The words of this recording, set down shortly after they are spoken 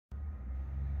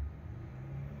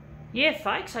Yeah,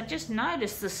 folks, I just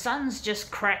noticed the sun's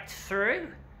just cracked through.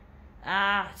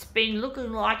 It's been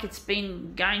looking like it's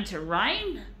been going to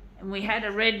rain, and we had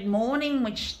a red morning,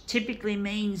 which typically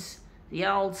means the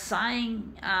old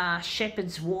saying,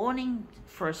 shepherd's warning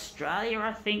for Australia,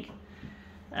 I think.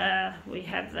 We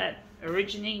have that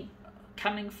originating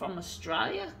coming from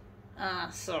Australia.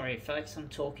 Sorry folks, I'm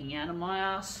talking out of my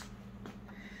ass.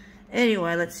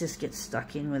 Anyway, let's just get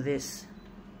stuck in with this.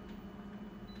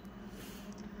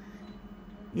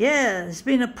 Yeah, there's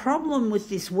been a problem with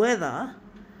this weather,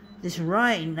 this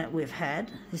rain that we've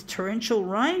had, this torrential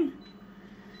rain.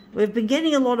 We've been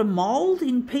getting a lot of mould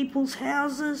in people's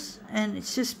houses, and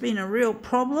it's just been a real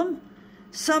problem.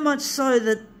 So much so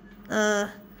that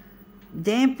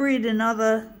Damp-Rid and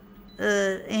other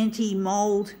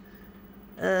anti-mould,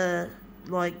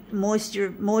 like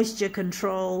moisture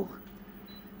control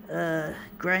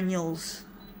granules,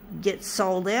 get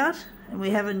sold out, and we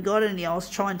haven't got any. I was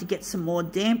trying to get some more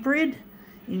Damp-Rid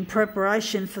in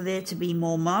preparation for there to be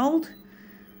more mould.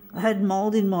 I had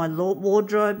mould in my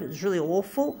wardrobe. It was really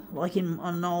awful, like in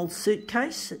an old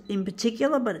suitcase in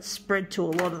particular, but it spread to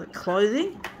a lot of the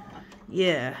clothing.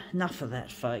 Yeah, enough of that,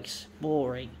 folks.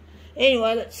 Boring.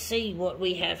 Anyway, let's see what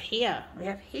we have here. We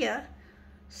have here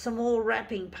some more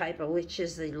wrapping paper, which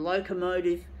is the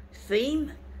locomotive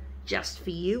theme. Just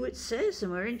for you, it says,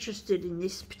 and we're interested in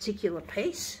this particular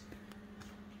piece.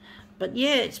 But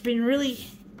yeah, it's been really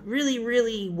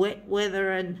wet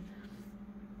weather, and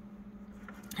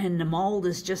the mould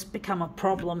has just become a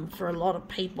problem for a lot of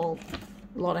people.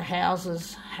 A lot of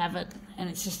houses have it, and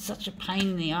it's just such a pain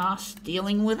in the ass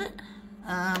dealing with it.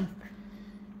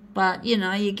 But you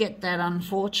know, you get that,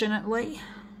 unfortunately,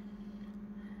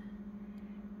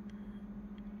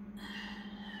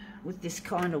 with this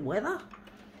kind of weather.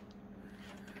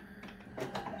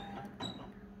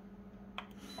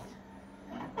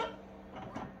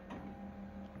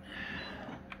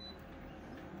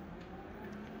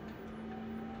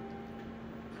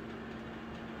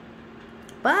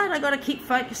 But I got to keep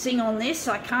focusing on this.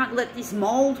 I can't let this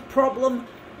mould problem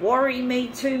worry me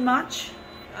too much.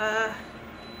 I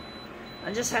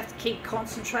just have to keep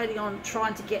concentrating on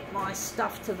trying to get my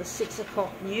stuff to the 6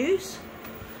 o'clock news,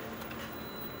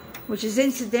 which is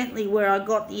incidentally where I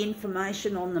got the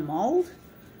information on the mould.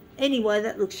 Anyway,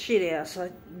 that looks shit out, so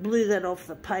I blew that off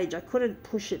the page. I couldn't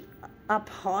push it up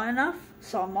high enough,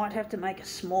 so I might have to make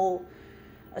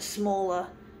a smaller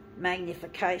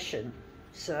magnification.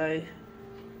 So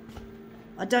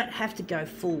I don't have to go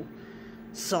full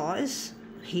size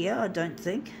here, I don't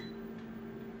think.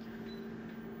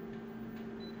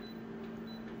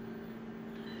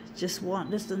 Just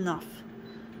enough.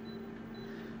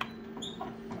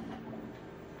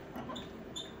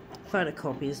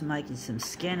 Photocopier is making some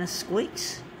scanner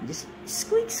squeaks. Just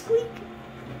squeak, squeak.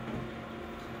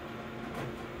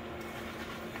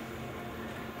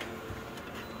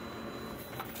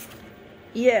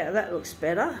 Yeah, that looks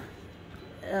better.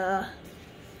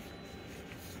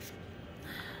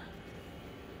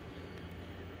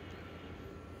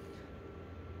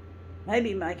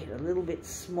 Maybe make it a little bit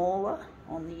smaller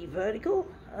on the vertical.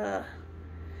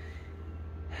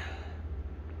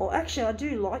 Or actually, I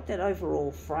do like that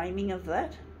overall framing of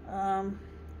that.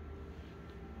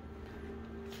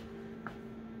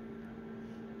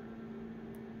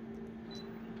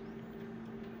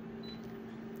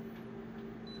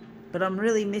 But I'm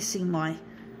really missing my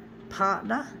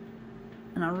partner,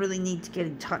 and I really need to get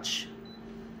in touch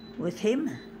with him,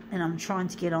 and I'm trying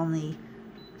to get on the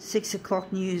 6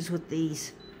 o'clock news with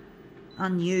these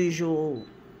unusual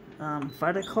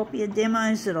photocopier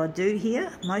demos that I do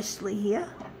here, mostly here,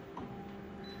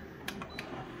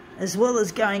 as well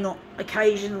as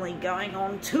occasionally going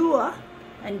on tour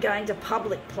and going to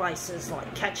public places,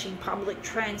 like catching public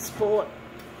transport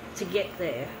to get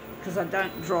there, because I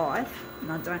don't drive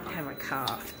and I don't have a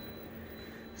car.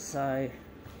 So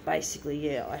basically,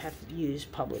 yeah, I have to use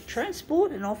public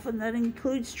transport, and often that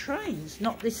includes trains.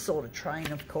 Not this sort of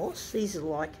train, of course. These are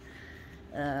like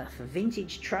for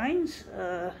vintage trains.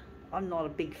 I'm not a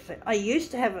big fan. I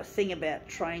used to have a thing about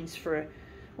trains for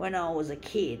when I was a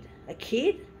kid,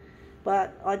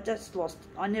 but I just lost.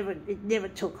 It never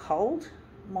took hold.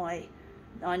 I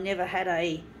never had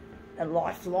a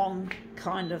lifelong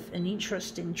kind of an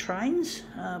interest in trains,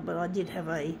 but I did have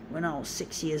when I was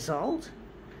 6 years old.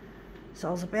 So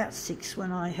I was about 6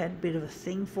 when I had a bit of a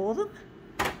thing for them.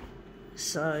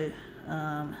 So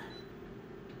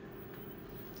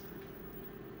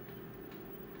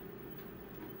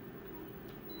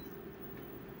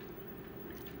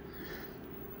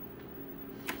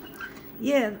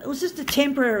yeah, it was just a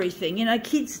temporary thing. You know,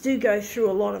 kids do go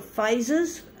through a lot of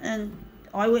phases, and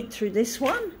I went through this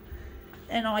one.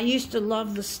 And I used to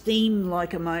love the steam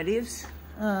locomotives.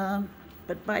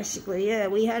 But basically, yeah,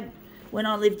 we had, when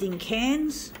I lived in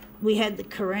Cairns, we had the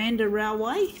Kuranda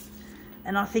Railway.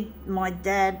 And I think my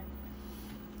dad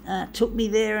took me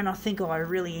there, and I think I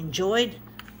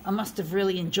must have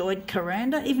really enjoyed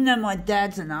Kuranda, even though my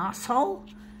dad's an asshole.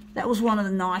 That was one of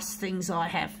the nice things I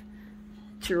have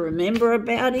to remember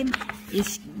about him,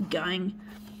 is going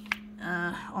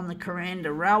on the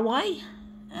Kuranda Railway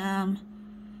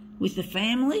with the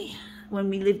family when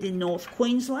we lived in North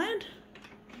Queensland.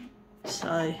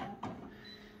 So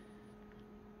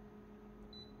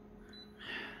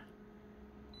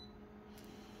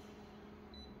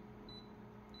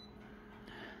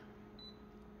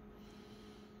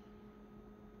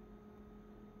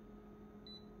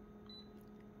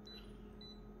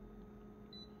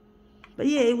but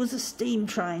yeah, it was a steam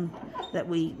train that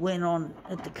we went on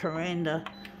at the Kuranda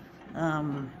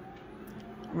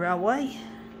Railway.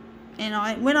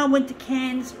 And when I went to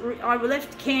Cairns, I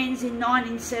left Cairns in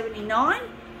 1979,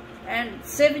 and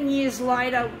 7 years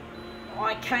later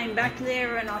I came back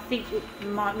there, and I think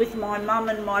with my mum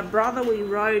and my brother we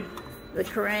rode the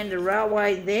Kuranda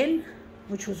Railway then,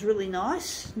 which was really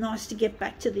nice. Nice to get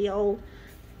back to the old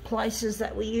places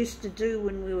that we used to do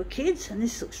when we were kids, and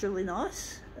this looks really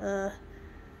nice. I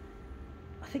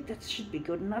think that should be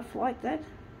good enough like that.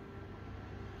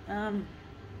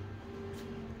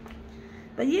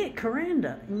 But yeah,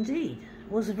 Kuranda, indeed,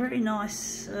 was a very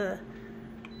nice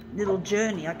little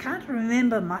journey. I can't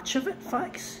remember much of it,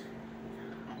 folks.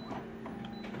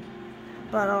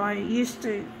 But I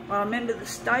remember the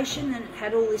station, and it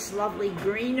had all this lovely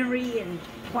greenery and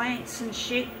plants and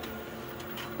shit.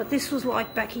 But this was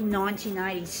like back in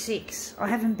 1986. I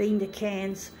haven't been to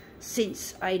Cairns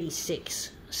since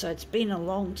 86. So it's been a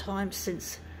long time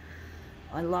since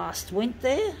I last went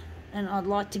there. And I'd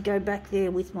like to go back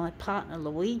there with my partner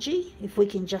Luigi. If we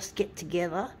can just get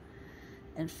together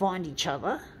and find each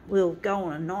other, we'll go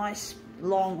on a nice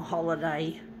long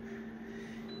holiday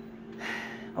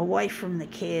away from the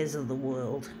cares of the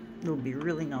world. It'll be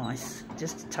really nice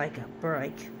just to take a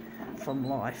break from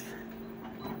life.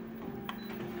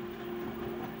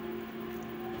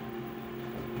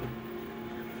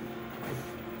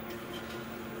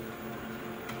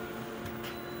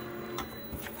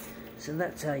 So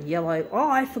that's a yellow. Oh,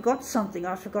 I forgot something.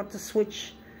 I forgot to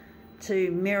switch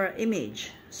to mirror image.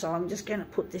 So I'm just going to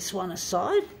put this one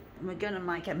aside, and we're going to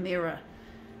make a mirror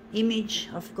image.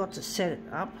 I forgot to set it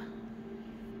up.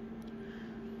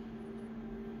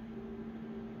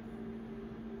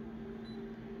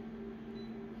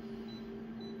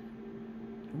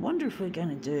 I wonder if we're going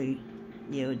to do,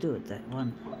 yeah, we'll do it that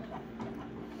one.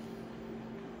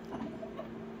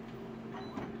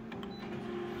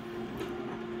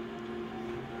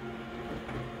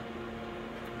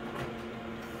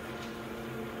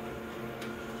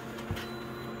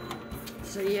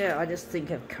 So yeah, I just think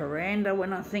of Kuranda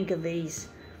when I think of these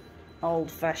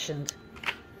old-fashioned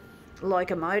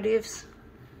locomotives.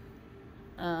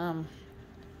 So I'm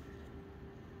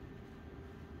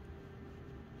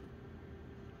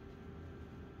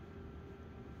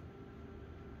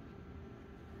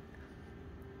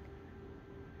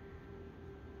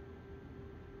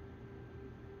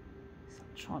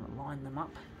trying to line them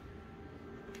up.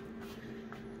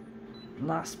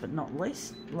 Last but not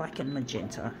least, black and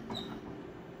magenta.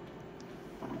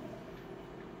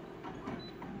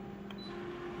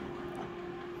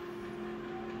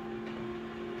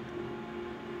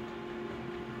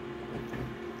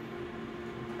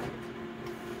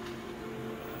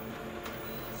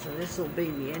 So this will be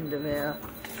the end of our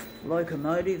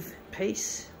locomotive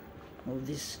piece, or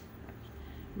this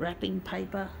wrapping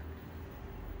paper.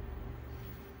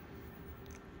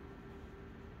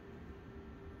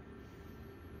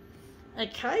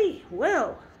 Okay,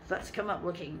 well, that's come up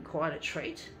looking quite a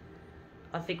treat.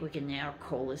 I think we can now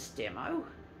call this demo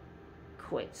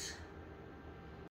quits.